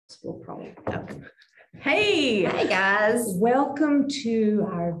We'll probably. Okay. Hey guys. Welcome to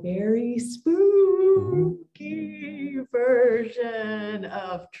our very spooky version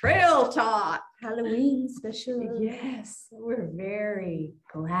of Trail Talk. Halloween special. Yes, we're very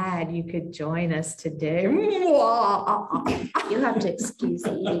glad you could join us today. You have to excuse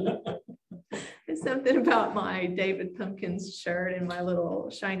me. There's something about my David Pumpkins shirt and my little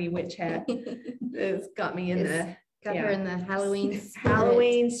shiny witch hat that's got me in the her in the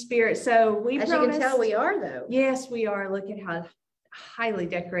Halloween spirit. So we As promised, you can tell, we are though. Yes, we are. Look at how highly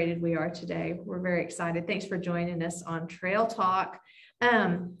decorated we are today. We're very excited. Thanks for joining us on Trail Talk.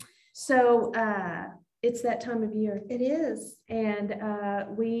 It's that time of year. It is. And the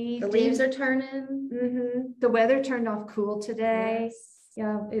leaves are turning. The weather turned off cool today. Yes.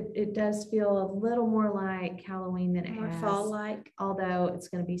 Yeah, it does feel a little more like Halloween than it has. Fall-like. Although it's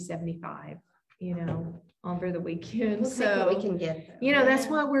going to be 75, over the weekend. We'll take what we can get. That's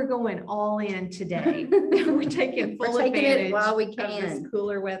why we're going all in today. We're taking advantage it while we of can. this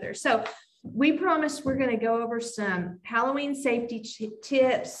cooler weather. So we promised we're going to go over some Halloween safety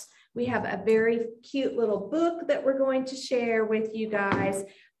tips. We have a very cute little book that we're going to share with you guys.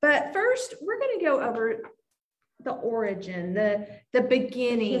 But first, we're going to go over the origin, the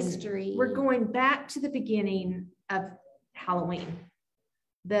beginning. History. We're going back to the beginning of Halloween.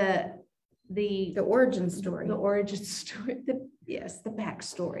 The origin story. The origin story. The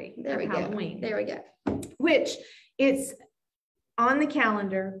backstory of Halloween. There we go. Which it's on the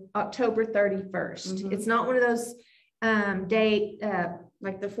calendar, October 31st. It's not one of those date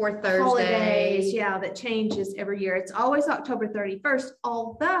like the fourth Thursday holidays, that changes every year. It's always October 31st.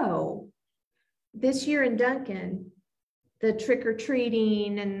 Although this year in Duncan, the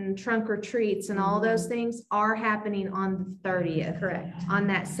trick-or-treating and trunk or treats and all those things are happening on the 30th. Correct. On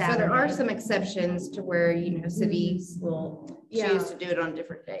that Saturday. So there are some exceptions to where, cities will choose to do it on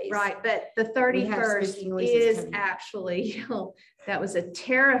different days. Right. But the 31st is actually, that was a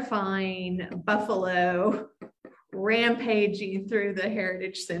terrifying buffalo rampaging through the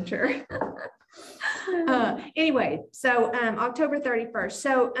Heritage Center. Anyway, so October 31st.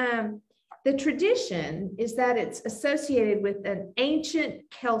 So the tradition is that it's associated with an ancient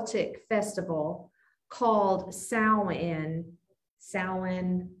Celtic festival called Samhain.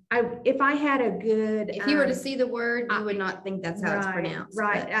 If I had a good... If you were to see the word, you would not think that's how it's pronounced.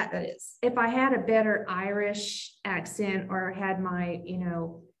 Right. That is. If I had a better Irish accent or had my,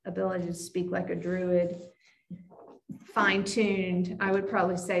 ability to speak like a druid fine-tuned, I would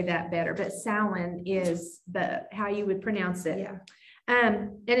probably say that better. But Samhain is how you would pronounce it. Yeah.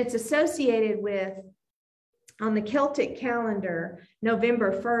 And it's associated with, on the Celtic calendar,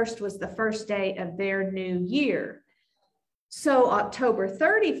 November 1st was the first day of their new year. So October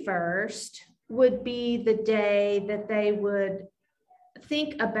 31st would be the day that they would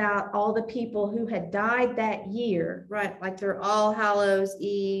think about all the people who had died that year. Right, like they're All Hallows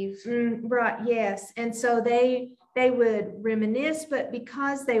Eve. Right, yes. And so they would reminisce, but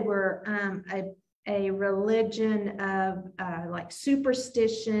because they were a religion of like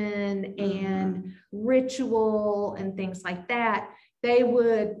superstition and ritual and things like that, they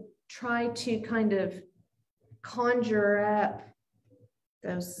would try to kind of conjure up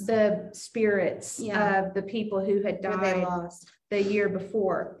the spirits of the people who had died the year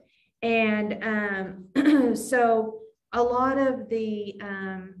before. And so a lot of the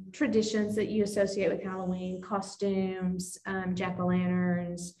traditions that you associate with Halloween, costumes,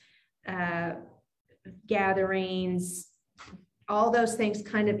 jack-o'-lanterns, gatherings, all those things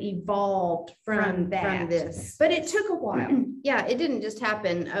kind of evolved from this. But it took a while. Yeah, it didn't just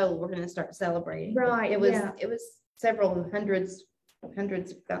happen, we're going to start celebrating. Right. It was several hundreds, if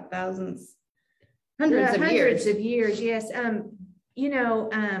not thousands, hundreds of years. Yes.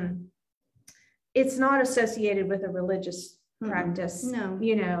 It's not associated with a religious practice. No.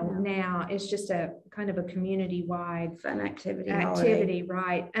 Now it's just a kind of a community-wide fun activity,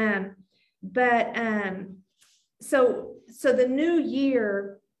 right? So the new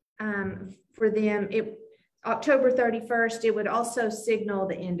year for them, October 31st, it would also signal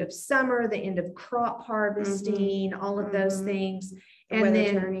the end of summer, the end of crop harvesting, all of those things. And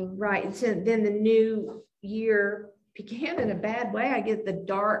then turning. Right. So then the new year began in a bad way. I get the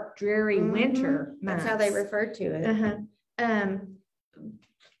dark, dreary winter months. That's how they refer to it.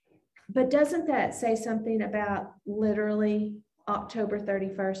 But doesn't that say something about literally October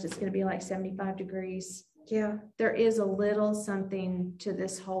 31st? It's going to be like 75 degrees. Yeah. There is a little something to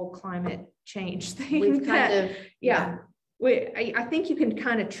this whole climate change thing. We've kind of, I think you can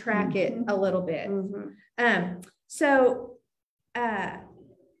kind of track it a little bit. So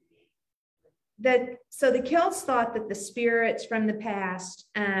so the Celts thought that the spirits from the past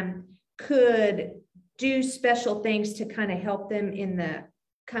could do special things to kind of help them in the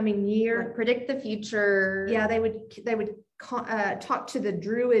coming year. Like predict the future. Yeah, they would talk to the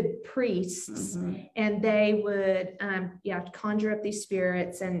Druid priests, and they would conjure up these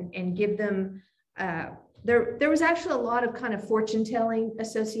spirits and give them there was actually a lot of kind of fortune telling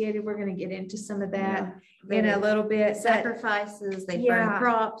associated. We're going to get into some of that in a little bit. Sacrifices, they burn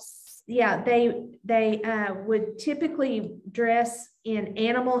crops. Yeah, they would typically dress in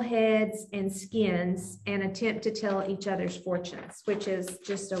animal heads and skins and attempt to tell each other's fortunes, which is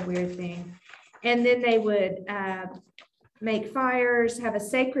just a weird thing. And then they would make fires, have a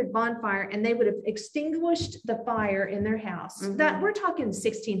sacred bonfire, and they would have extinguished the fire in their house. That we're talking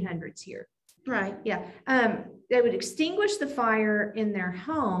 1600s here. Right. Yeah. They would extinguish the fire in their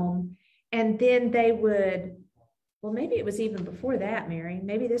home, and then they would, well, maybe it was even before that, Mary.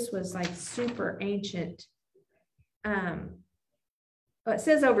 Maybe this was like super ancient. It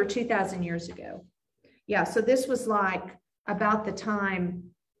says over 2,000 years ago. Yeah. So this was like about the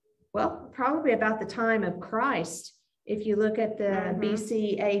time, well, probably about the time of Christ. If you look at the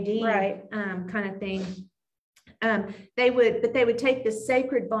BC AD kind of thing, they would take the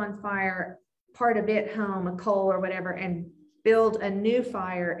sacred bonfire, part of it home, a coal or whatever, and build a new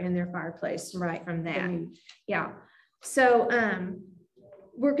fire in their fireplace from that. Yeah. So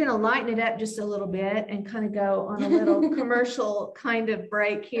we're going to lighten it up just a little bit and kind of go on a little commercial kind of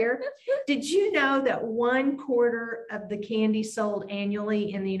break here. Did you know that 1/4 of the candy sold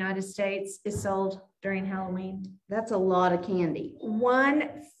annually in the United States is sold during Halloween? That's a lot of candy.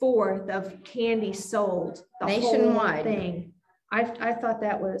 1/4 of candy sold nationwide. Whole thing. I thought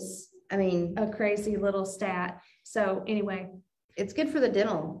that was, I mean, a crazy little stat. So anyway, it's good for the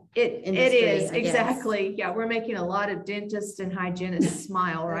dental industry. It is, exactly. Yeah, we're making a lot of dentists and hygienists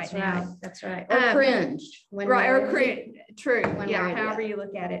smile right now. That's right. Or cringe. Or cringe. True. Yeah, however you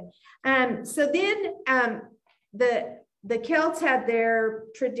look at it. So then the Celts had their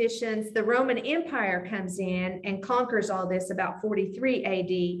traditions. The Roman Empire comes in and conquers all this about 43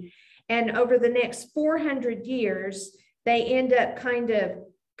 AD. And over the next 400 years, they end up kind of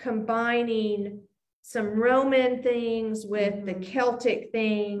combining some Roman things with the Celtic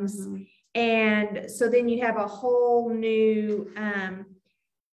things. And so then you have a whole new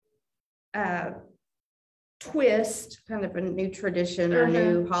twist. Kind of a new tradition or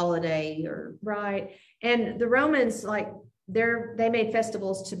new holiday or. Right. And the Romans, like, they made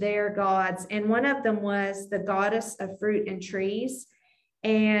festivals to their gods. And one of them was the goddess of fruit and trees.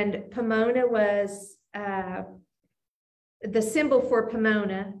 And Pomona was, the symbol for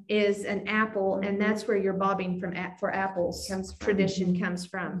Pomona is an apple, and that's where your bobbing for apples tradition comes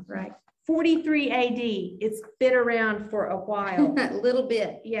from. Right. 43 AD. It's been around for a while. A little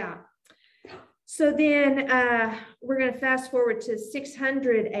bit. Yeah. So then we're going to fast forward to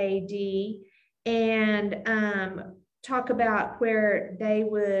 600 AD and talk about where they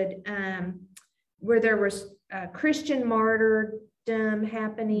would, where there was Christian martyrdom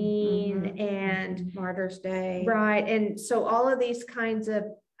happening and Martyrs' Day. Right. And so all of these kinds of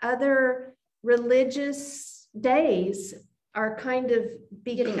other religious days are kind of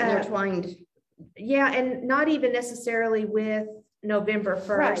getting intertwined. Yeah. And not even necessarily with November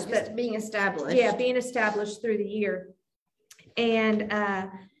 1st, but being established. Yeah. Being established through the year. And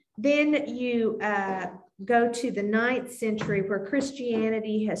then you go to the 9th century where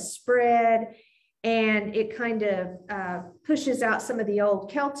Christianity has spread, and it kind of pushes out some of the old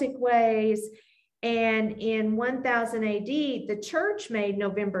Celtic ways. And in 1000 AD, the church made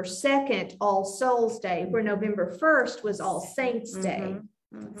November 2nd All Souls Day, where November 1st was All Saints Day.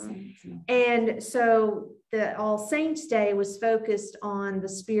 And so the All Saints Day was focused on the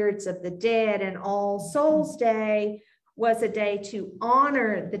spirits of the dead, and All Souls Day was a day to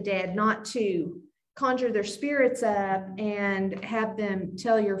honor the dead, not to conjure their spirits up and have them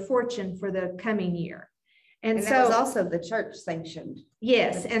tell your fortune for the coming year. And so that was also the church sanctioned.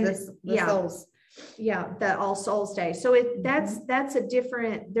 Yes. And the souls. Yeah, the All Souls Day. So that's a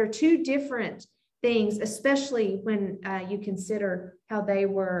different, they're two different things, especially when you consider how they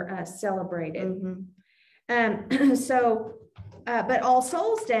were celebrated. But All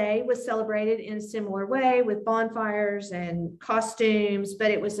Souls Day was celebrated in a similar way with bonfires and costumes,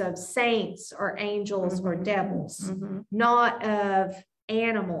 but it was of saints or angels or devils, not of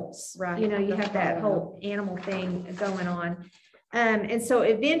animals. Right. You know, you have that whole animal thing going on. And so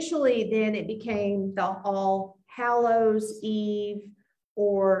eventually then it became the All Hallows Eve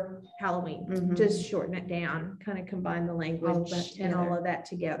or Halloween, Mhm. just shorten it down, kind of combine the language that and all together. of that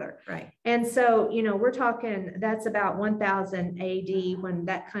together. Right. And so, we're talking, that's about 1000 AD when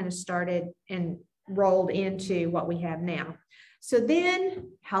that kind of started and rolled into what we have now. So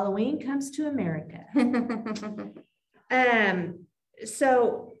then Halloween comes to America.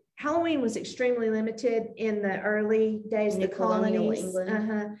 So Halloween was extremely limited in the early days of the Colonial colonies,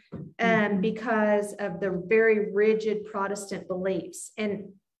 England. because of the very rigid Protestant beliefs.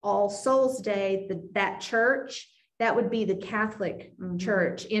 And All Souls Day, that church, that would be the Catholic Mhm.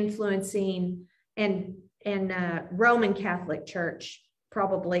 Church influencing, and Roman Catholic Church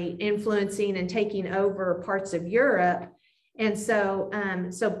probably influencing and taking over parts of Europe. And so,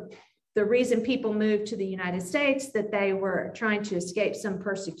 the reason people moved to the United States, that they were trying to escape some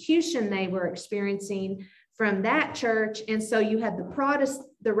persecution they were experiencing from that church. And so you had the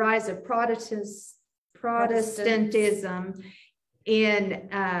rise of Protestantism in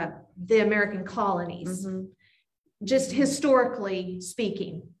the American colonies. Mhm. Just historically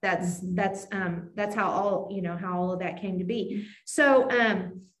speaking, that's Mhm. that's how all of that came to be. So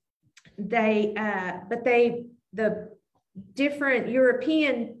the different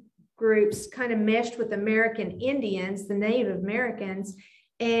European groups kind of meshed with American Indians, the Native Americans,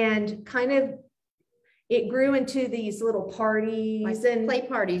 and kind of it grew into these little parties, Like and play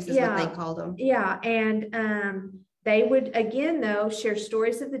parties is what they called them. Yeah, and they would again though share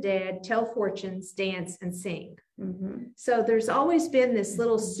stories of the dead, tell fortunes, dance, and sing. Mm-hmm. So there's always been this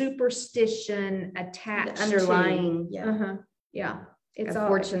little superstition attached, the underlying, it's all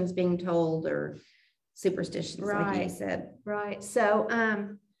fortunes being told or superstitions, right, like you said. Right. So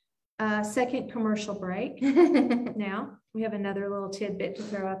second commercial break. Now we have another little tidbit to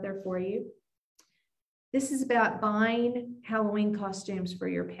throw out there for you. This is about buying Halloween costumes for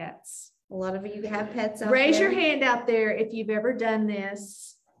your pets. A lot of you have pets out Raise there. your hand out there if you've ever done this.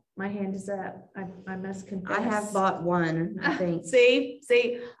 My hand is up. I must confess. I have bought one, I think. See,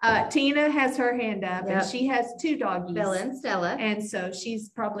 Tina has her hand up, Yep. and she has 2 doggies. Bella and Stella. And so she's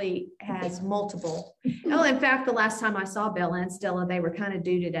probably has multiple. Oh, in fact, the last time I saw Bella and Stella, they were kind of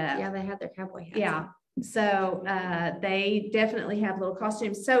duded up. Yeah, they had their cowboy hats. Yeah. So they definitely have little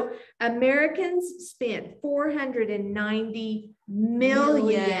costumes. So Americans spent $490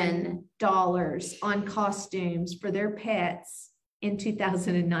 million on costumes for their pets in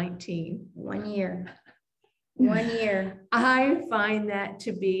 2019. 1 year. 1 year. I find that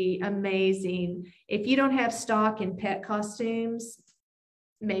to be amazing. If you don't have stock in pet costumes,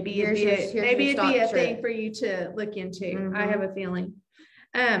 maybe it'd be a thing for you to look into. Mm-hmm. I have a feeling.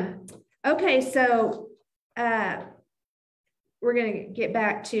 Okay, so we're going to get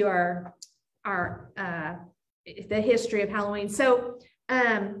back to our the history of Halloween. So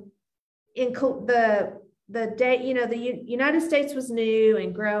in the day, the United States was new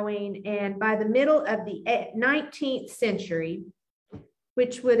and growing, and by the middle of the 19th century,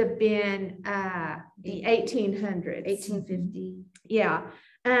 which would have been the 1800s, 1850. Yeah.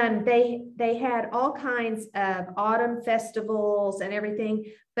 They had all kinds of autumn festivals and everything,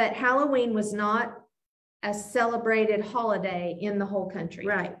 but Halloween was not a celebrated holiday in the whole country.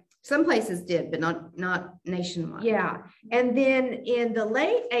 Right. Some places did, but not nationwide. Yeah. And then in the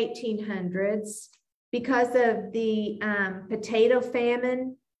late 1800s, because of the potato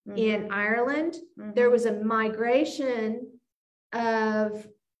famine in Ireland, there was a migration of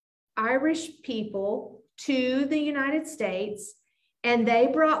Irish people to the United States, and they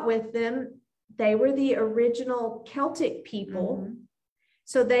brought with them, they were the original Celtic people.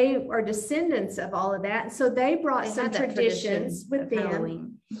 So they are descendants of all of that. So they brought some traditions with them,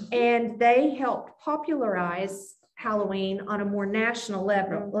 Halloween. And they helped popularize Halloween on a more national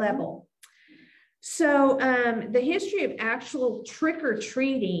level. So the history of actual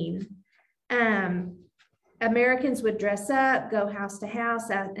trick-or-treating, Americans would dress up, go house to house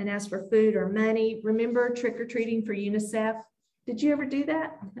and ask for food or money. Remember trick-or-treating for UNICEF? Did you ever do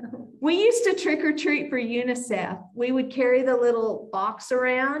that? No. We used to trick or treat for UNICEF. We would carry the little box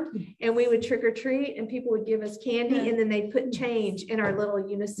around and we would trick or treat, and people would give us candy, and then they'd put change in our little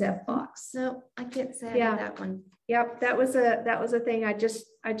UNICEF box. No, I can't say I did that one. Yep, that was a thing. I just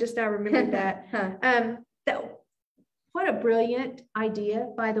now remembered that. What a brilliant idea,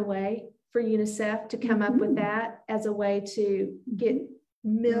 by the way, for UNICEF to come up with that as a way to get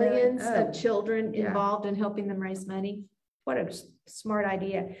millions of children involved in helping them raise money. What a smart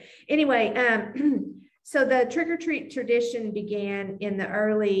idea. Anyway, so the trick-or-treat tradition began in the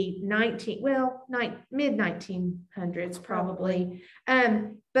early mid 1900s probably.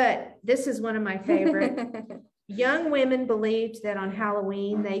 But this is one of my favorite. Young women believed that on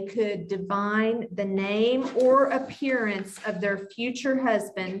Halloween they could divine the name or appearance of their future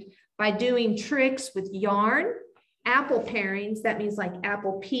husband by doing tricks with yarn, apple parings, that means like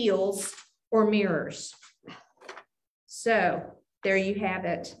apple peels, or mirrors. So there you have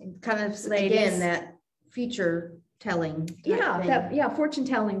it. Kind of, ladies. again, that future telling. Yeah, fortune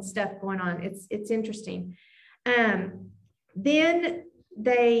telling stuff going on. It's interesting. Then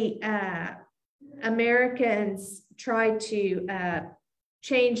they Americans tried to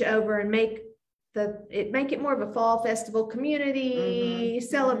change over and make it more of a fall festival community,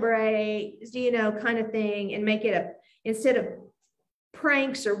 celebrate, kind of thing, and make it instead of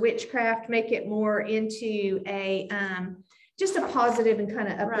pranks or witchcraft, make it more into a just a positive and kind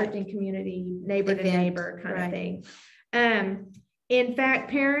of uplifting community, neighbor to neighbor kind of thing. In fact,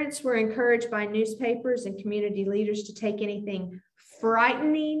 parents were encouraged by newspapers and community leaders to take anything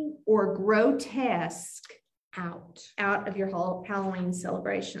frightening or grotesque out of your Halloween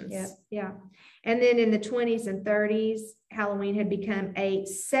celebrations. Yeah. And then in the 20s and 30s, Halloween had become a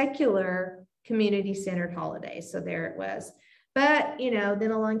secular community-centered holiday. So there it was. But,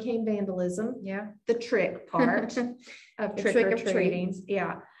 then along came vandalism. Yeah. The trick part of trick-or-treating.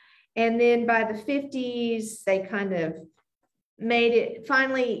 Yeah. And then by the 50s, they kind of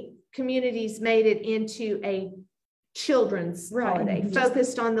communities made it into a children's holiday,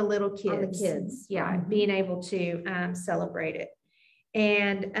 focused on the little kids. On the kids. Yeah, being able to celebrate it.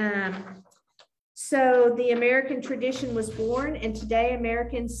 And so the American tradition was born, and today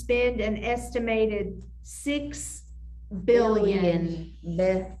Americans spend an estimated $6 billion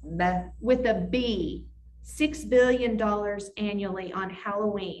with a B, $6 billion annually on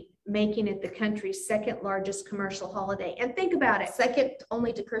Halloween, making it the country's second largest commercial holiday. And think about it. Second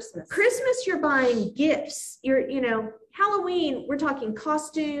only to Christmas. Christmas, you're buying gifts. Halloween, we're talking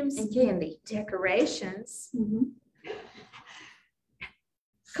costumes and candy, decorations,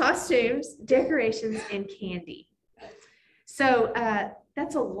 costumes, decorations, and candy. So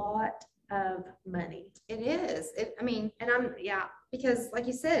that's a lot of money. It is. Because like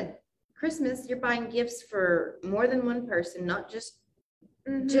you said, Christmas, you're buying gifts for more than one person, not just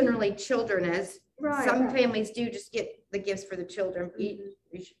generally children, as some families do just get the gifts for the children,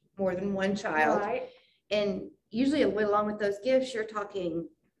 more than one child. And usually along with those gifts, you're talking,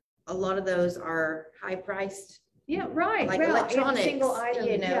 a lot of those are high priced. Yeah, right. Like electronics, single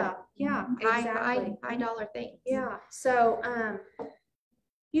item. Yeah, exactly. High dollar things. Yeah. So,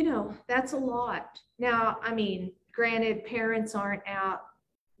 that's a lot. Now, granted, parents aren't out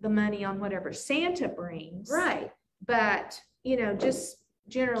the money on whatever Santa brings. Right. But, just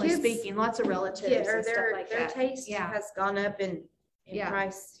generally speaking, lots of relatives and stuff like their that. Taste has gone up in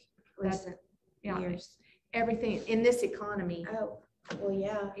price recent years. Everything in this economy. Oh, well,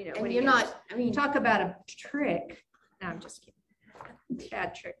 yeah. And you're not, talk about a trick. No, I'm just kidding.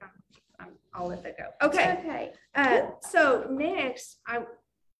 Bad trick. I'll let that go. Okay. So next,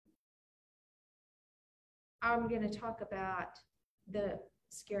 I'm going to talk about the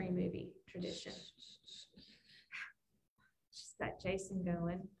scary movie tradition. Just got Jason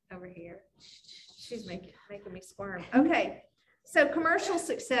going over here. She's making me squirm. Okay. So commercial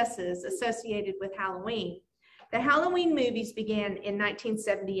successes associated with Halloween. The Halloween movies began in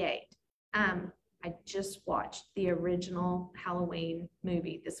 1978. I just watched the original Halloween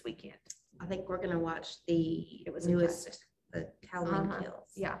movie this weekend. I think we're going to watch the newest, the Halloween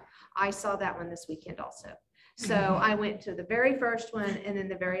Kills. Yeah, I saw that one this weekend also. So I went to the very first one and then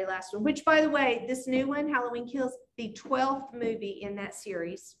the very last one, which, by the way, this new one, Halloween Kills, the 12th movie in that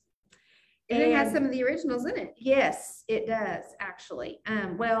series. And it has some of the originals in it. Yes, it does, actually.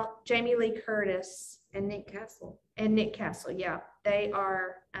 Jamie Lee Curtis and Nick Castle. Yeah, they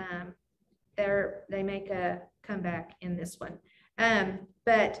are. They make a comeback in this one.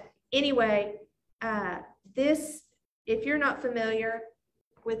 But anyway, if you're not familiar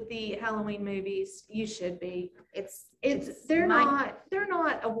with the Halloween movies, you should be. They're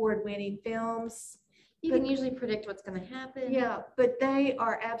not award-winning films. You can usually predict what's going to happen. Yeah, but they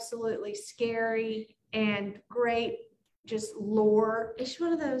are absolutely scary and great, just lore. It's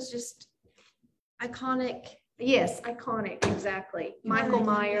one of those just iconic. Yes, iconic, exactly. Michael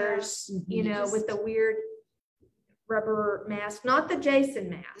Myers, with the weird rubber mask, not the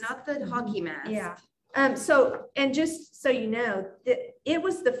Jason mask. Not the hockey mask. Yeah. So, and just so you know, it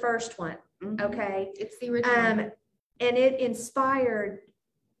was the first one, okay? It's the original. And it inspired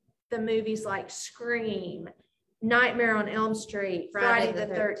the movies like Scream, Nightmare on Elm Street, Friday the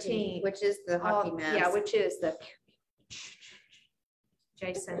 13th, which is the hockey mask. Yeah, which is the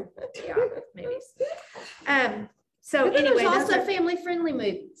Jason movies. So but anyway, there's also family-friendly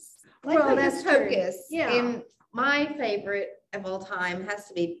movies. Like that's Hocus. Yeah. And my favorite of all time has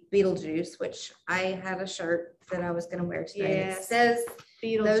to be Beetlejuice, which I had a shirt that I was going to wear today. Yes. It says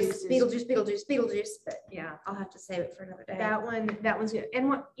Beetlejuice, but yeah, I'll have to save it for another day. That one's good. And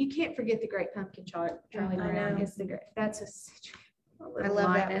what you can't forget the Great Pumpkin, Charlie Brown is the great. That's I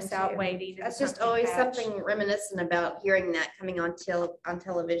love that one out waiting. That's just always something reminiscent about hearing that coming on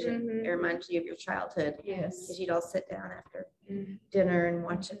television. Mm-hmm. It reminds you of your childhood. Yes, because you'd all sit down after dinner and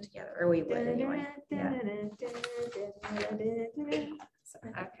watch it together, or we would anyway. Yeah.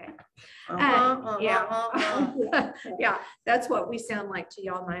 Okay. Yeah, that's what we sound like to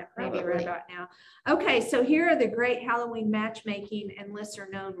y'all maybe right about now. Okay, so here are the great Halloween matchmaking and lesser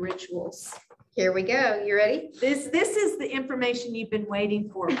known rituals. Here we go. You ready? This is the information you've been waiting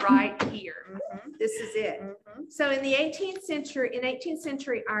for right here. This is it. So in the 18th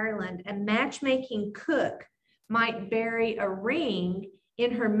century Ireland, a matchmaking cook might bury a ring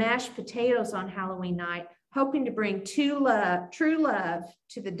in her mashed potatoes on Halloween night, hoping to bring true love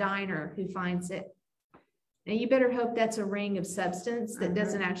to the diner who finds it. Now you better hope that's a ring of substance that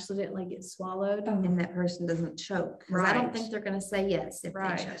doesn't accidentally get swallowed. And that person doesn't choke. Right. I don't think they're going to say yes if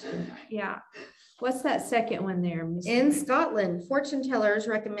they choke. Yeah. What's that second one there? In Scotland, fortune tellers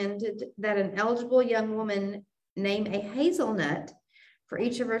recommended that an eligible young woman name a hazelnut for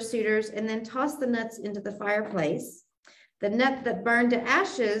each of her suitors and then toss the nuts into the fireplace. The nut that burned to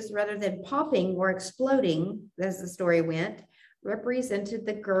ashes rather than popping or exploding, as the story went, represented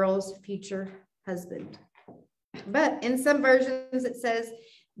the girl's future husband. But in some versions, it says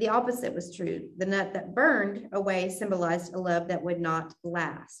the opposite was true. The nut that burned away symbolized a love that would not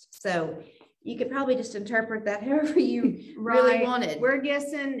last. So you could probably just interpret that however you really wanted. We're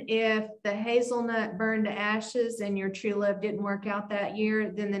guessing if the hazelnut burned to ashes and your true love didn't work out that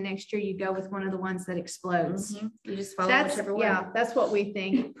year, then the next year you go with one of the ones that explodes. You just follow whichever way. Yeah, that's what we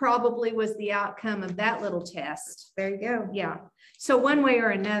think probably was the outcome of that little test. There you go. Yeah. So one way or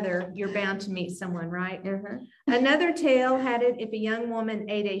another, you're bound to meet someone, right? Another tale had it if a young woman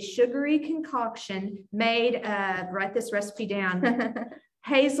ate a sugary concoction made of, write this recipe down,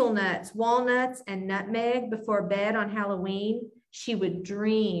 hazelnuts, walnuts, and nutmeg before bed on Halloween, she would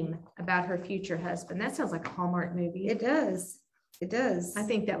dream about her future husband. That sounds like a Hallmark movie. It does. It does. I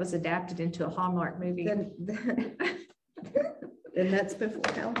think that was adapted into a Hallmark movie. The nuts before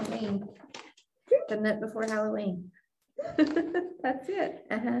Halloween. The nut before Halloween. That's it.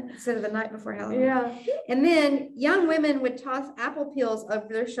 Instead of the night before Halloween. Yeah. And then young women would toss apple peels over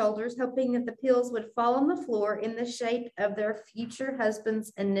their shoulders, hoping that the peels would fall on the floor in the shape of their future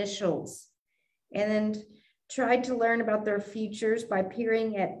husband's initials. And then tried to learn about their futures by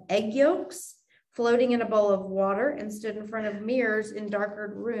peering at egg yolks floating in a bowl of water and stood in front of mirrors in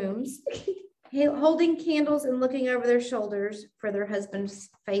darker rooms, holding candles and looking over their shoulders for their husbands'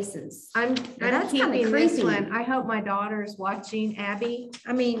 faces. I'm keeping this one. I hope my daughter's watching. Abby,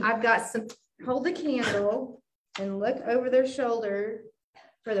 I mean, I've got some. Hold a candle and look over their shoulder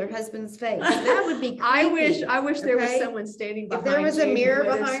for their husband's face. That would be creepy. I wish there was someone standing behind you. If there was a mirror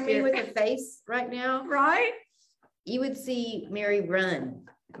behind me with a face right now, right? You would see Mary run.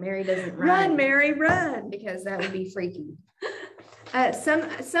 Mary doesn't run. Mary, run. Because that would be freaky.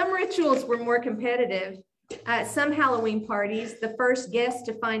 Some rituals were more competitive. At some Halloween parties, the first guest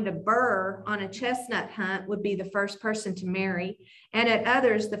to find a burr on a chestnut hunt would be the first person to marry. And at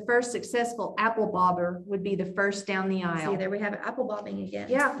others, the first successful apple bobber would be the first down the aisle. See, there we have it, apple bobbing again.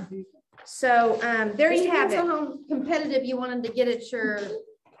 Yeah. So there you have it. How competitive you wanted to get at your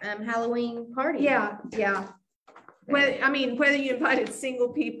Halloween party. Yeah, yeah. Whether you invited single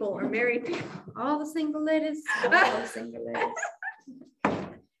people or married people. All the single ladies. All the single ladies.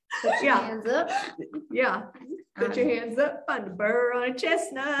 Put your hands up. Yeah. Put your hands up. Find a burr on a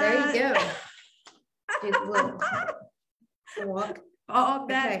chestnut. There you go. Do the little walk. All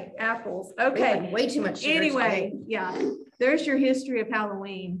that apples. Okay. Way too much sugar. Anyway, yeah. There's your history of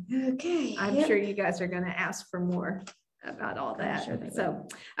Halloween. Okay. I'm sure you guys are going to ask for more about all that.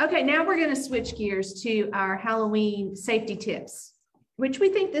 Okay, now we're going to switch gears to our Halloween safety tips, which we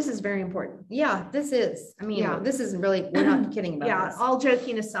think this is very important. Yeah, this is. I mean, this is really, we're not kidding about this. All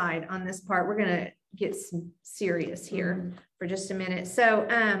joking aside on this part, we're going to get some serious here for just a minute. So,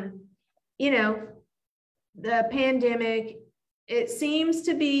 the pandemic, it seems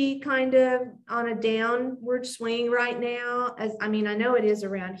to be kind of on a downward swing right now. I know it is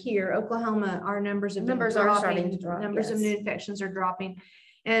around here. Oklahoma, our numbers are starting to drop. Numbers of new infections are dropping.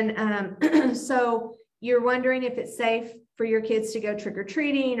 And so you're wondering if it's safe for your kids to go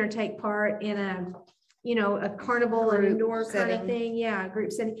trick-or-treating or take part in a carnival or indoor kind of thing. Yeah,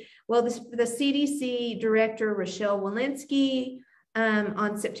 group setting. Well, the CDC director, Rochelle Walensky,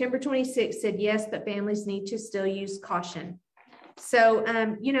 on September 26th said, yes, but families need to still use caution. So,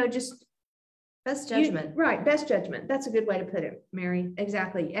 just best judgment. Right. Best judgment. That's a good way to put it, Mary.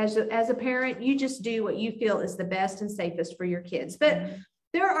 Exactly. As a parent, you just do what you feel is the best and safest for your kids. But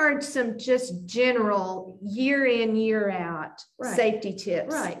there are some just general year in, year out safety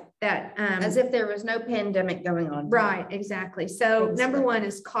tips. Right. That, as if there was no pandemic going on. Right. Exactly. So number one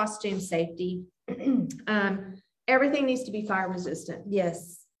is costume safety. Everything needs to be fire resistant.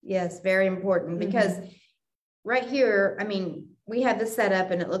 Yes. Yes. Very important, because right here, I mean, we have this set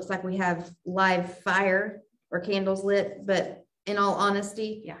up and it looks like we have live fire or candles lit, but in all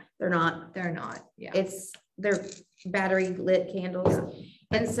honesty, they're not. Yeah. They're battery lit candles.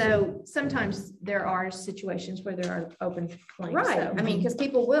 And so sometimes there are situations where there are open flames. Right. So. I mean, because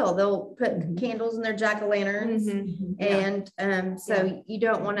they'll put candles in their jack-o'-lanterns. And so you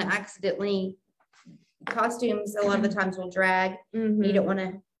don't want to accidentally, costumes a lot of the times will drag. You don't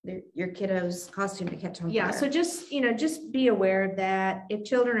want your kiddo's costume to catch on fire. So just be aware of that. If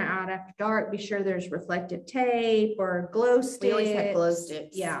children are out after dark, be sure there's reflective tape or glow sticks. We always have glow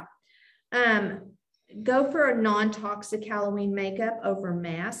sticks. Yeah. Go for a non-toxic Halloween makeup over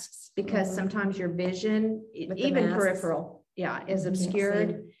masks, because sometimes your vision, even peripheral, is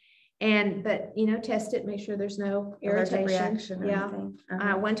obscured. But test it, make sure there's no irritation. Reaction.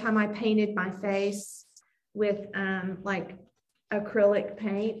 One time I painted my face with like acrylic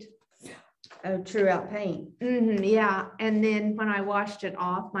paint. Oh, true out paint. And then when I washed it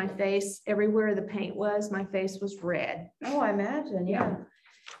off, my face, everywhere the paint was, my face was red. Oh, I imagine.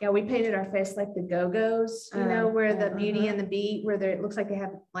 Yeah, we painted our face like the Go-Go's, where the Beauty and the Beat, where it looks like they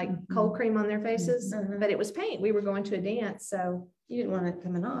have like cold cream on their faces, but it was paint. We were going to a dance, so you didn't want it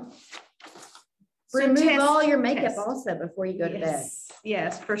coming off. So remove all your makeup also before you go to bed.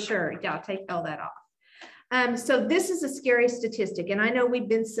 Yes, for sure. Yeah, take all that off. So this is a scary statistic, and I know we've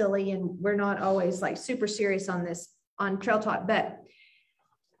been silly and we're not always like super serious on this on Trail Talk, but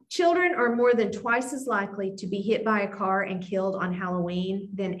children are more than twice as likely to be hit by a car and killed on Halloween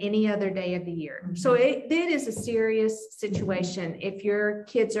than any other day of the year. So it is a serious situation if your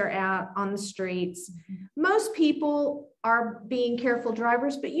kids are out on the streets. Most people are being careful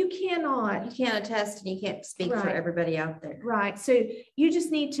drivers, but you can't attest and you can't speak for everybody out there. Right. So you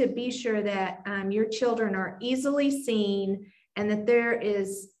just need to be sure that your children are easily seen and that there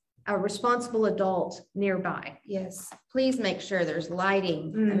is a responsible adult nearby. Yes. Please make sure there's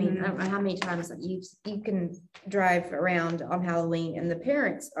lighting. I mean, I don't know how many times you can drive around on Halloween and the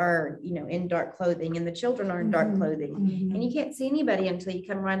parents are, in dark clothing and the children are in dark clothing and you can't see anybody until you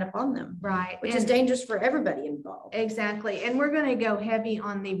come right up on them. Right. Which is dangerous for everybody involved. Exactly. And we're going to go heavy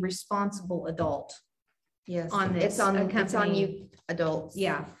on the responsible adult. Yes. On this. It's on you adults.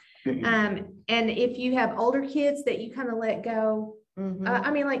 Yeah. And if you have older kids that you kind of let go, I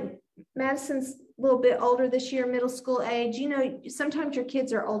mean, like Madison's a little bit older this year, middle school age. Sometimes your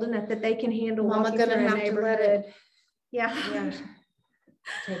kids are old enough that they can handle walking through a neighborhood.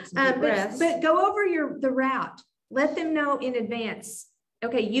 Take some deep breaths. But go over the route. Let them know in advance.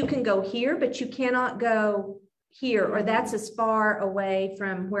 Okay, you can go here, but you cannot go here, or that's as far away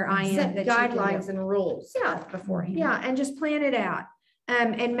from where I am. Set guidelines and rules. Beforehand. And just plan it out.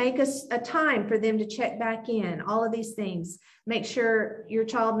 And make us a time for them to check back in, all of these things. Make sure your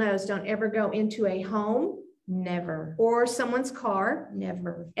child knows, don't ever go into a home. Never. Or someone's car.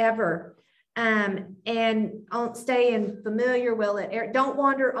 Never. Ever. And stay in familiar, don't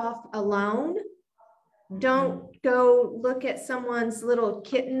wander off alone. Don't go look at someone's little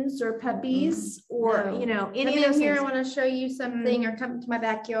kittens or puppies or, any of those here. I want to show you something or come to my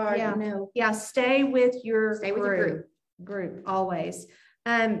backyard. Stay with your group always.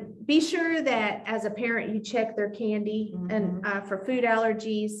 Be sure that as a parent you check their candy and for food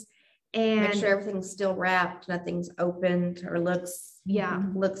allergies, and make sure everything's still wrapped, nothing's opened or looks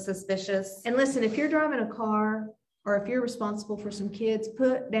suspicious. And listen, if you're driving a car or if you're responsible for some kids,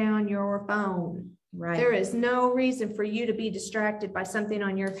 put down your phone. Right. There is no reason for you to be distracted by something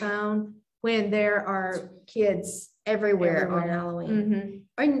on your phone when there are kids everywhere. on Halloween.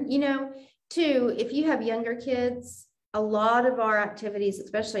 And too, if you have younger kids, a lot of our activities,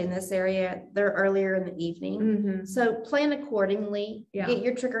 especially in this area, they're earlier in the evening. So plan accordingly, get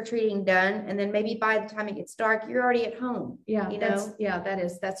your trick-or-treating done. And then maybe by the time it gets dark, you're already at home. That's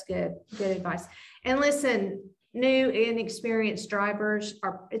good advice. And listen, new and inexperienced drivers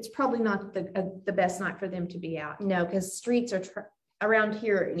it's probably not the best night for them to be out. No, because streets are around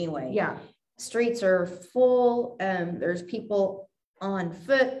here anyway. Streets are full. There's people on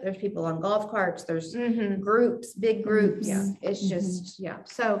foot, there's people on golf carts, there's Mhm. groups, big groups. Yeah. It's just, Yeah,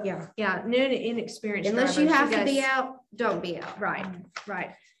 so, yeah. yeah, new and inexperienced Unless you drivers, have to be guys- out, don't be out. Right,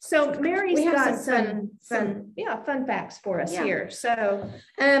 right. So Mary's We have got some some, yeah, fun facts for us Yeah. here. So,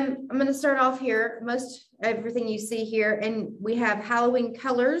 I'm gonna start off here, most everything you see here, and we have Halloween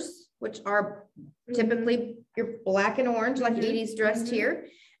colors, which are typically your black and orange, like Mhm. Edie's dressed Mhm. here.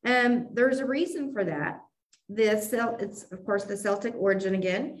 There's a reason for that. It's of course the Celtic origin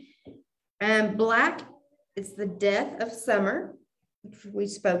again. Black, it's the death of summer, which we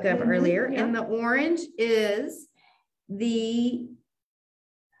spoke of Mhm, earlier, yeah. and the orange is the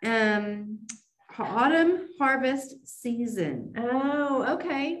autumn harvest season. oh,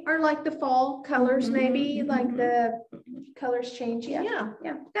 okay. Or like the fall colors, maybe, Mhm, like mhm. the colors changing. Yeah, Yeah,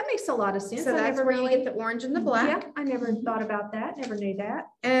 yeah. that makes a lot of sense. So I that's never where you really, get the orange and the black. yeah, I never thought about that. Never knew that.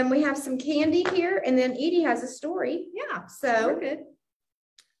 And we have some candy here, and then Edie has a story. Yeah, So we're good.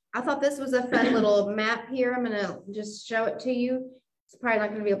 I thought this was a fun little map here. I'm gonna just show it to you. It's probably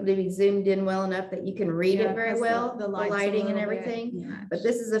not gonna be able to be zoomed in well enough that you can read Yeah, it very 'cause well, the the light's a lighting and little bit everything. much. But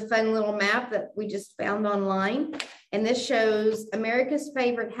this is a fun little map that we just found online. And this shows America's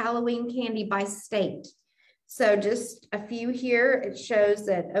favorite Halloween candy by state. So just a few here. It shows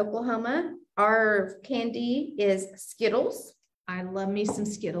that Oklahoma, our candy is Skittles. I love me some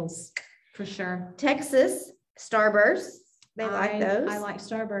Skittles for sure. Texas, Starburst. They like those. I like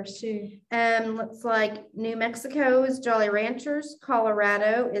Starburst too. Looks like New Mexico is Jolly Ranchers.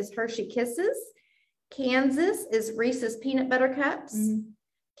 Colorado is Hershey Kisses. Kansas is Reese's Peanut Butter Cups. Mhm.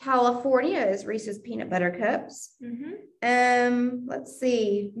 California is Reese's Peanut Butter Cups. Let's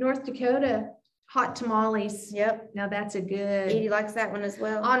see. North Dakota, hot tamales. Yep. Now that's a good. Edie likes that one as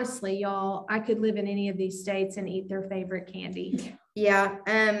well. Honestly, y'all, I could live in any of these states and eat their favorite candy. Yeah.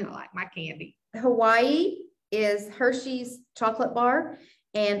 I like my candy. Hawaii is Hershey's chocolate bar,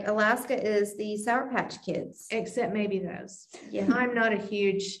 and Alaska is the Sour Patch Kids. Except maybe those. Yeah. I'm not a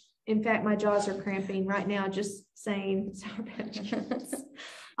huge, in fact, my jaws are cramping right now just saying Sour Patch Kids.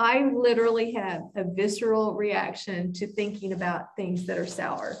 I literally have a visceral reaction to thinking about things that are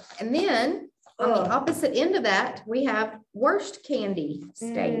sour. And then on the opposite end of that, we have worst candy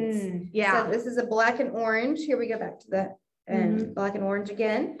states. Yeah. So this is a black and orange. Here we go back to that black and orange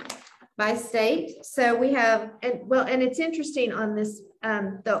again by state. So we have, and it's interesting on this,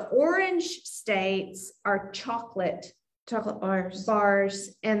 the orange states are chocolate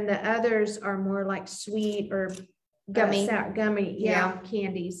bars, and the others are more like sweet or gummy.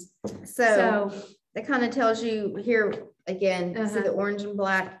 Candies. So that kind of tells you here again, see the orange and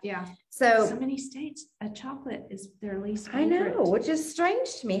black. Yeah. So many states, a chocolate is their least I favorite. know, which is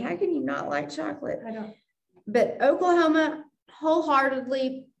strange to me. How can you not like chocolate? I don't. But Oklahoma,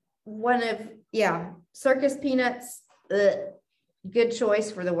 wholeheartedly, circus peanuts, good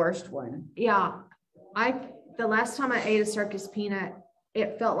choice for the worst one. Yeah. The last time I ate a circus peanut,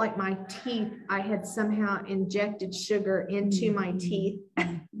 it felt like my teeth, I had somehow injected sugar into my teeth.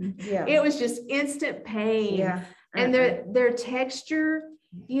 Yeah. It was just instant pain. Yeah. And their texture,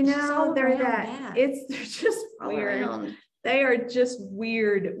 all they're around that. bad. They're just All weird. around. They are just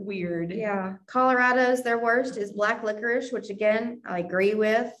weird. Yeah. Colorado's, their worst is black licorice, which again, I agree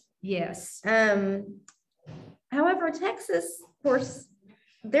with. Yes. However, Texas, of course,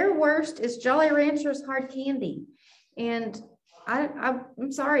 their worst is Jolly Ranchers hard candy. And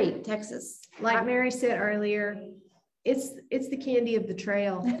I'm sorry, Texas. Like Mary said earlier, it's the candy of the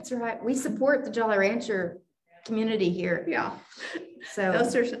trail. That's right. We support the Jolly Rancher community here. Yeah. So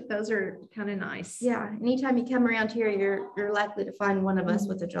those are kind of nice. yeah. Anytime you come around here, you're likely to find one of us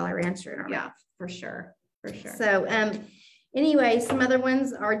with a Jolly Rancher in our mouth. For sure. So anyway, some other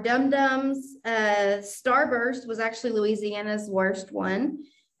ones are Dum Dums. Starburst was actually Louisiana's worst one.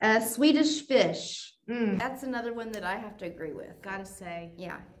 Swedish Fish. That's another one that I have to agree with. Gotta say.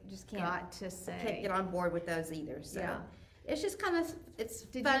 Yeah, just can't say. get on board with those either. So Yeah. it's just kind of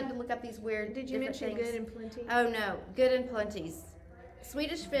fun to look up these weird. Did you mention things. Good and Plenty? Oh no, Good and Plenty's.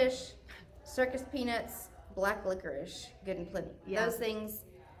 Swedish Fish, circus peanuts, black licorice, Good and Plenty. Yeah. Those things.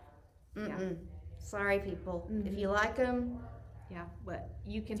 Yeah. Sorry, people. If you like them, Yeah, but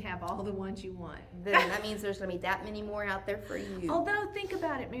you can have all the ones you want. then that means there's gonna be that many more out there for you. Although, think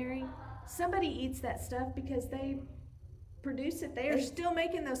about it, Mary. Somebody eats that stuff because they produce it. They are still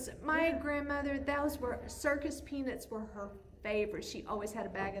making those. My grandmother, those were circus peanuts were her favorites. She always had a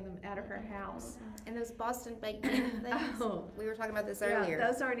bag of them out of her house. And those Boston baked things, we were talking about this earlier.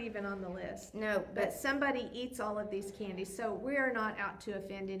 Yeah, those aren't even on the list. No, but somebody eats all of these candies, so we are not out to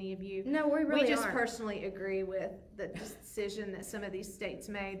offend any of you. No, we really We just aren't. Personally agree with the decision that some of these states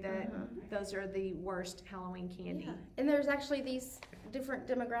made that those are the worst Halloween candy. Yeah. And there's actually these different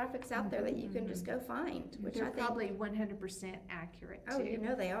demographics out there that you can just go find, which They're I think probably 100% accurate too. Oh, you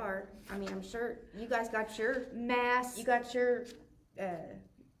know they are. I mean, I'm sure you guys got your mass. You got your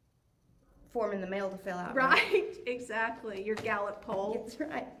form in the mail to fill out. Right, exactly. Your Gallup poll. That's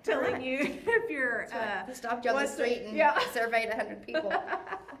right. Telling you if you're stopped you on the street and surveyed 100 people.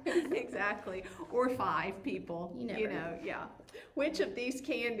 Exactly. Or 5 people. You never know, yeah. Which of these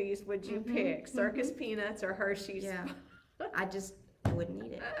candies would you pick? Circus Peanuts or Hershey's? Yeah. I wouldn't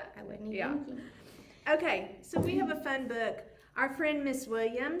eat it. I wouldn't eat anything. Okay, so we have a fun book. Our friend Miss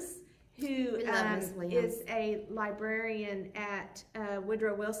Williams, who is a librarian at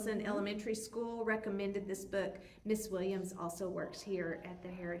Woodrow Wilson Elementary School, recommended this book. Miss Williams also works here at the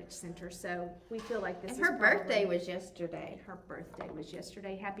Heritage Center, so we feel like this is her birthday was yesterday. Her birthday was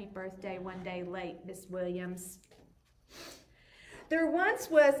yesterday. Happy birthday, one day late, Miss Williams. There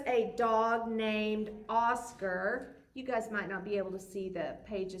once was a dog named Oscar. You guys might not be able to see the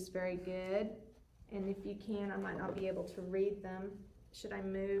pages very good, and if you can, I might not be able to read them. Should I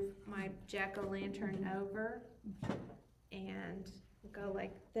move my jack-o'-lantern over and go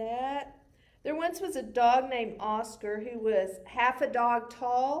like that? There once was a dog named Oscar who was half a dog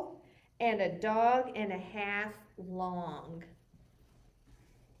tall and a dog and a half long.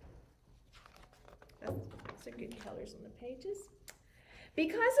 Those are good colors on the pages.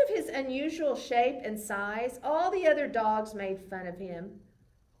 Because of his unusual shape and size, all the other dogs made fun of him.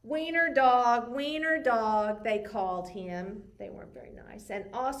 Wiener dog, they called him. They weren't very nice. And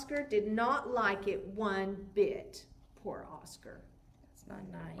Oscar did not like it one bit. Poor Oscar. That's not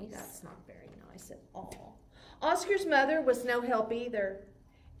nice. That's not very nice at all. Oscar's mother was no help either.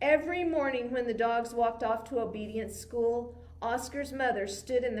 Every morning when the dogs walked off to obedience school, Oscar's mother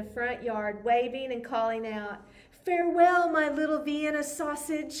stood in the front yard waving and calling out, "Farewell, my little Vienna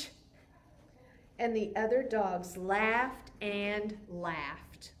sausage." And the other dogs laughed and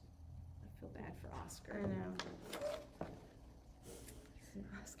laughed. I feel bad for Oscar. I know.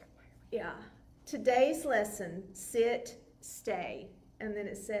 Yeah. Today's lesson, sit, stay. And then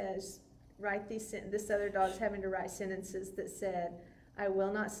it says, write these sentences. This other dog's having to write sentences that said, "I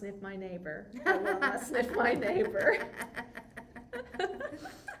will not sniff my neighbor. I will not sniff my neighbor."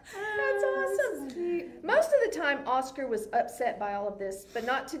 That's awesome. That's cute. Most of the time, Oscar was upset by all of this, but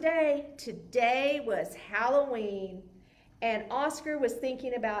not today. Today was Halloween, and Oscar was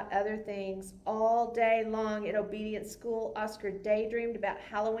thinking about other things. All day long at obedience school, Oscar daydreamed about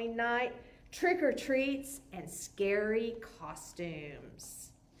Halloween night, trick-or-treats, and scary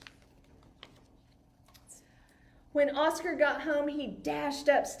costumes. When Oscar got home, he dashed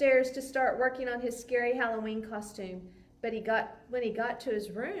upstairs to start working on his scary Halloween costume. But when he got to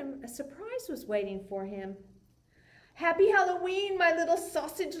his room, a surprise was waiting for him. "Happy Halloween, my little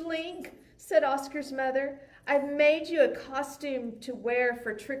sausage link," said Oscar's mother. "I've made you a costume to wear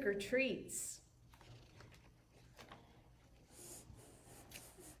for trick-or-treats."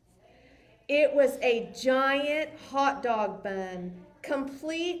 It was a giant hot dog bun,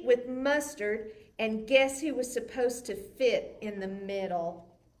 complete with mustard, and guess who was supposed to fit in the middle?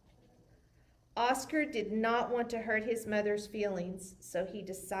 Oscar did not want to hurt his mother's feelings, so he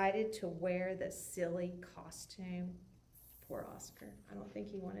decided to wear the silly costume. Poor Oscar. I don't think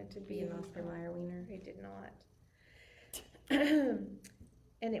he wanted to be an Oscar Mayer wiener. He did not.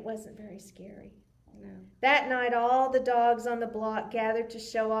 And it wasn't very scary. No. That night, all the dogs on the block gathered to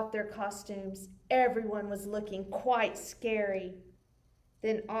show off their costumes. Everyone was looking quite scary.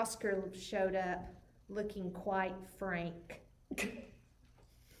 Then Oscar showed up, looking quite frank.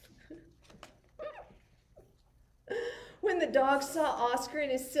 When the dogs saw Oscar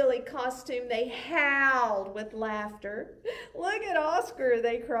in his silly costume, they howled with laughter. "Look at Oscar,"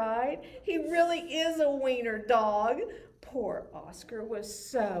 they cried. "He really is a wiener dog." Poor Oscar was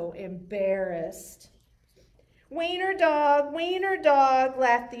so embarrassed. Wiener dog,"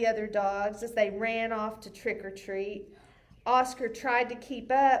 laughed the other dogs as they ran off to trick or treat. Oscar tried to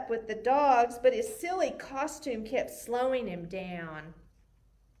keep up with the dogs, but his silly costume kept slowing him down.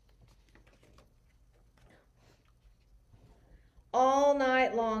 All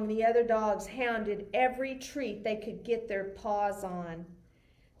night long, the other dogs hounded every treat they could get their paws on.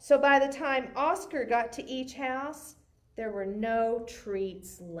 So by the time Oscar got to each house, there were no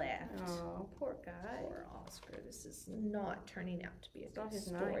treats left. Oh, poor guy. Poor Oscar. This is not turning out to be a good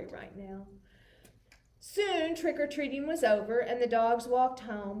story right now. Soon trick-or-treating was over, and the dogs walked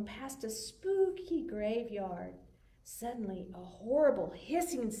home past a spooky graveyard. Suddenly, a horrible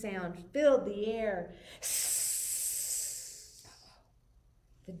hissing sound filled the air.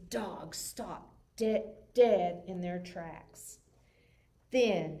 The dogs stopped dead in their tracks.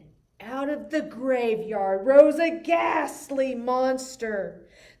 Then, out of the graveyard rose a ghastly monster.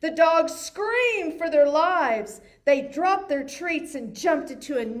 The dogs screamed for their lives. They dropped their treats and jumped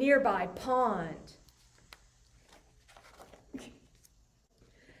into a nearby pond.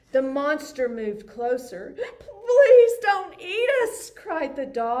 The monster moved closer. "Please don't eat us," cried the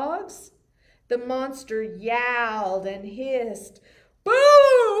dogs. The monster yowled and hissed.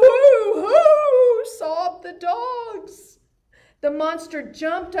 "Boo-hoo-hoo," sobbed the dogs. The monster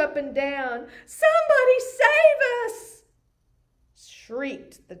jumped up and down. "Somebody save us!"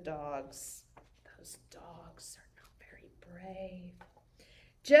 shrieked the dogs. Those dogs are not very brave.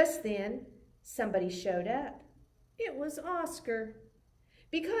 Just then, somebody showed up. It was Oscar.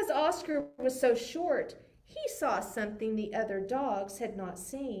 Because Oscar was so short, he saw something the other dogs had not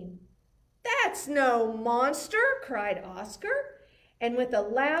seen. "That's no monster," cried Oscar. And with a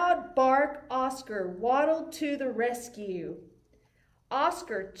loud bark, Oscar waddled to the rescue.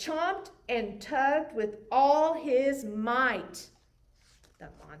 Oscar chomped and tugged with all his might. The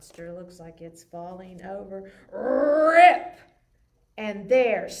monster looks like it's falling over. Rip! And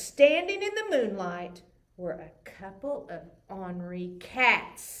there, standing in the moonlight, were a couple of ornery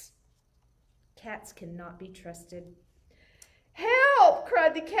cats. Cats cannot be trusted. "Help!"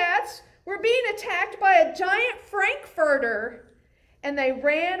 cried the cats. "We're being attacked by a giant frankfurter." And they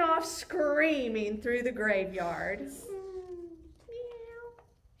ran off screaming through the graveyard.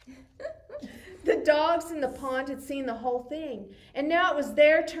 The dogs in the pond had seen the whole thing, and now it was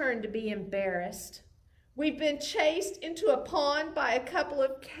their turn to be embarrassed. "We've been chased into a pond by a couple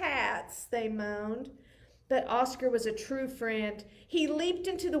of cats," they moaned. But Oscar was a true friend. He leaped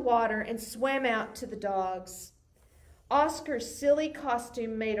into the water and swam out to the dogs. Oscar's silly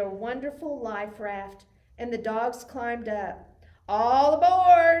costume made a wonderful life raft, and the dogs climbed up. "All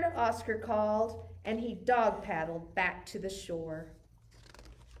aboard," Oscar called, and he dog paddled back to the shore.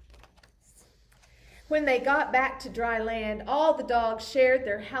 When they got back to dry land, all the dogs shared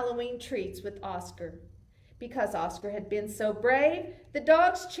their Halloween treats with Oscar. Because Oscar had been so brave, the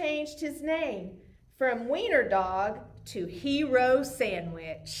dogs changed his name from Wiener Dog to Hero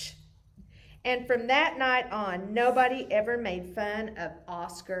Sandwich. And from that night on, nobody ever made fun of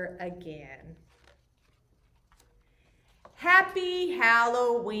Oscar again. Happy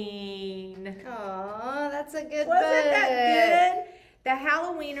Halloween. Aw, that's a good book. Wasn't that good? The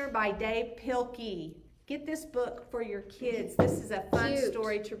Halloweener by Dave Pilkey. Get this book for your kids. This is a fun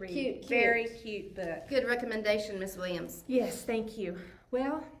story to read. Cute. Very cute book. Good recommendation, Miss Williams. Yes, thank you.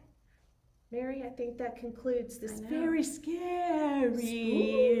 Well, Mary, I think that concludes this very scary,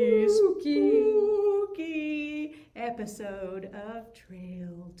 spooky episode of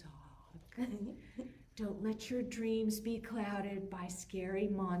Trail Talk. Don't let your dreams be clouded by scary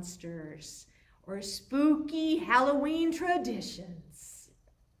monsters or spooky Halloween traditions.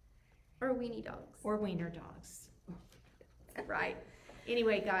 Or weenie dogs. Or wiener dogs. Right.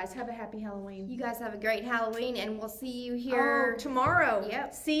 Anyway, guys, have a happy Halloween. You guys have a great Halloween, and we'll see you here tomorrow.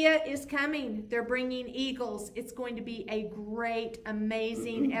 Yep. Sia is coming. They're bringing eagles. It's going to be a great,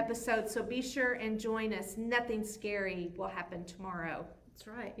 amazing episode, so be sure and join us. Nothing scary will happen tomorrow. That's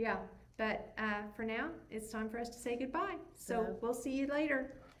right. Yeah, but for now, it's time for us to say goodbye. So we'll see you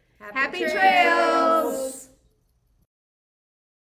later. Happy trails!